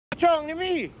talking to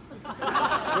me?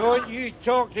 Don't you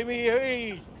talk to me,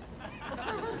 hey.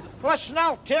 Listen,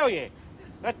 I'll tell you.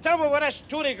 The trouble with this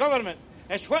Tory government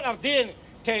is what they're doing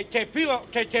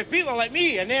to people like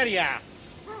me, and there you are.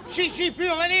 See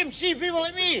people like him, see people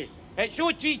like me. It's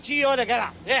OTT altogether,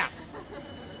 yeah.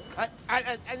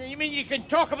 And you mean you can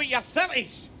talk about your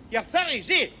 30s? Your 30s,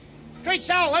 eh? Christ,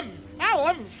 I'll live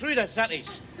through the 30s.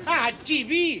 I had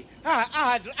TB,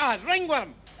 I had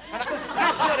ringworm. And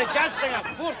I saw the jazz singer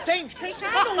 4 times. Christ,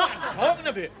 I know what I'm talking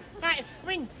about. I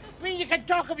mean, you can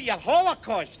talk about your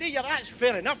Holocaust. That's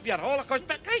fair enough, your Holocaust.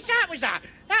 But Christ,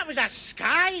 that was a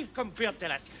sky compared to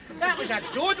this. That was a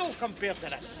doddle compared to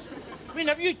this. I mean,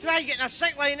 have you tried getting a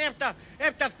sick line after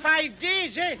 5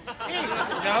 days, eh?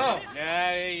 No.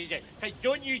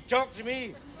 Don't you talk to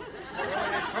me.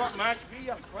 Talk much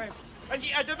beer. And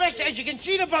the best is you can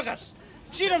see the buggers.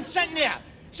 See them sitting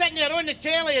there on the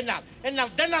telly in their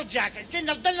dinner jackets,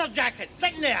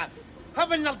 sitting there,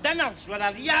 having their dinners with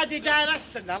their yaddy-da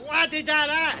this and their laddy-da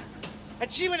that.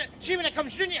 And see when it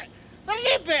comes to you, they're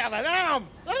no better than I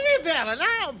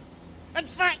am. In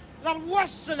fact, they're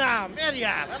worse than I am. There you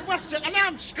are. They're worse than... And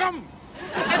I'm scum.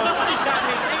 And what does that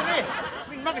mean, eh? I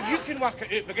mean, maybe you can work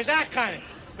it out, because I can't.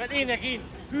 But then again,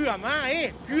 who am I,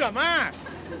 eh? Who am I?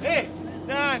 Eh?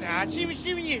 No. See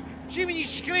when you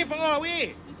scrape it all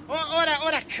away, all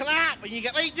the crap, when you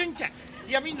get right down to it.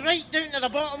 You mean right down to the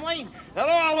bottom line? They're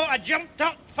all a lot of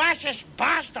jumped-up fascist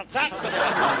bastards, that's what they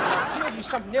are. I'll tell you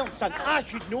something else, son. I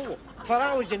should know, for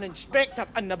I was an inspector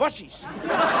in the buses.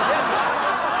 But,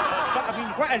 I mean,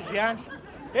 what is the answer?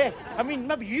 Eh, I mean,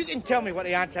 maybe you can tell me what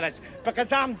the answer is,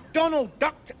 because I'm Donald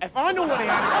Duck if I know what the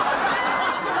answer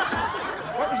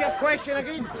is. What was your question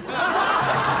again?